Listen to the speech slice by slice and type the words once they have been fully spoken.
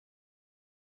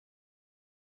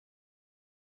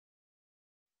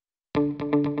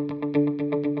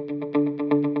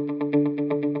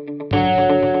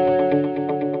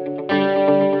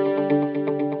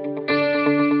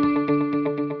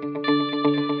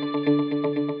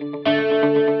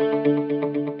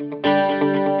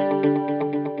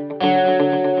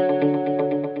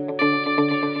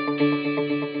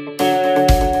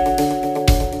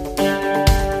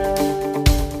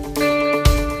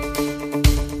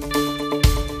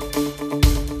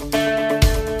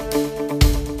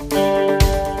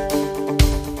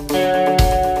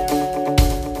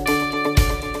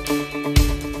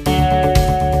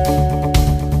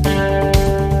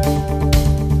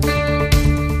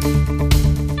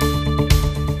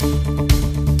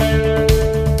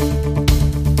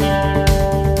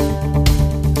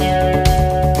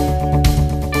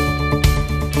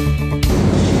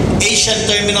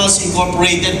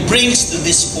Incorporated brings to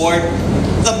this port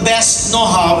the best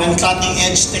know-how and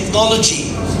cutting-edge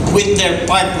technology with their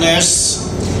partners,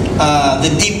 the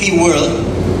DP World,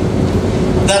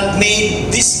 that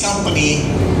made this company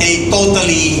a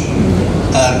totally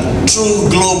true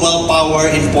global power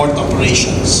in port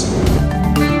operations.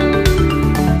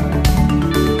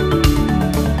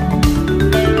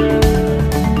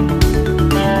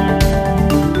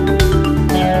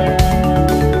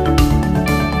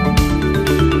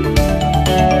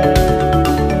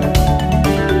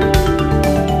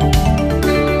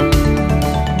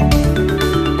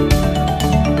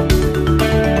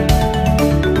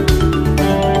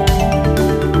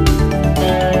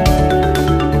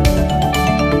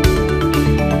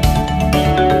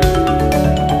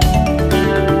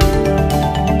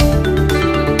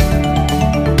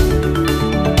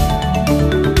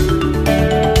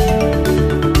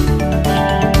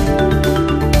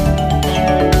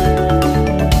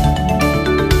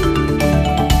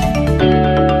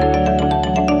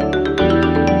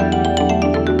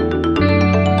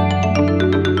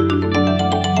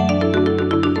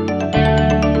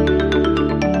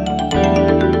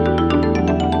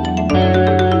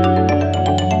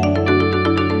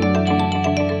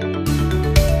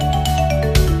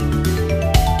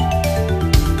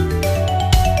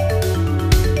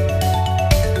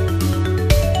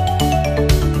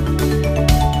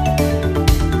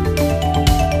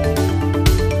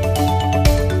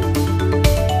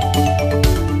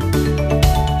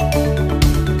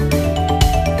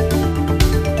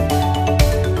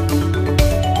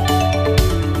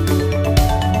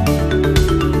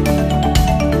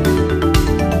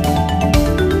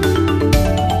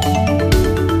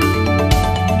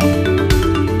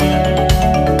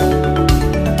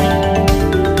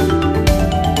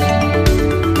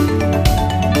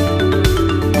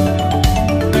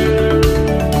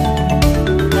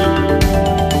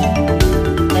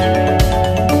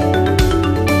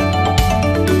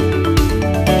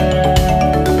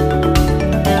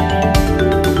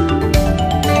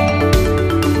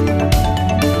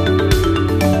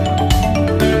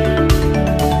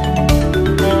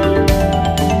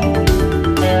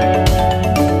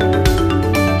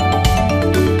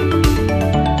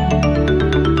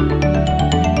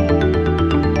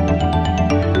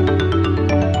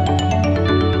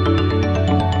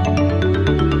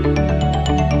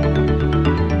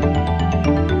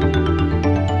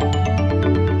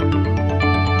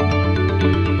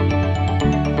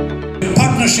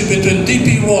 Between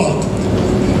DP World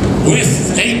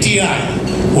with ATI,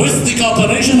 with the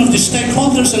cooperation of the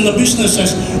stakeholders and the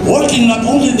businesses working not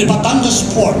only in the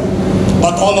Batangas port,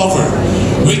 but all over.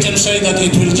 We can say that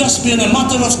it will just be in a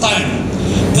matter of time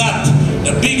that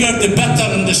the bigger, the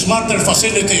better, and the smarter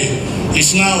facility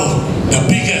is now the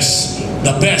biggest,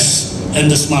 the best, and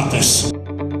the smartest.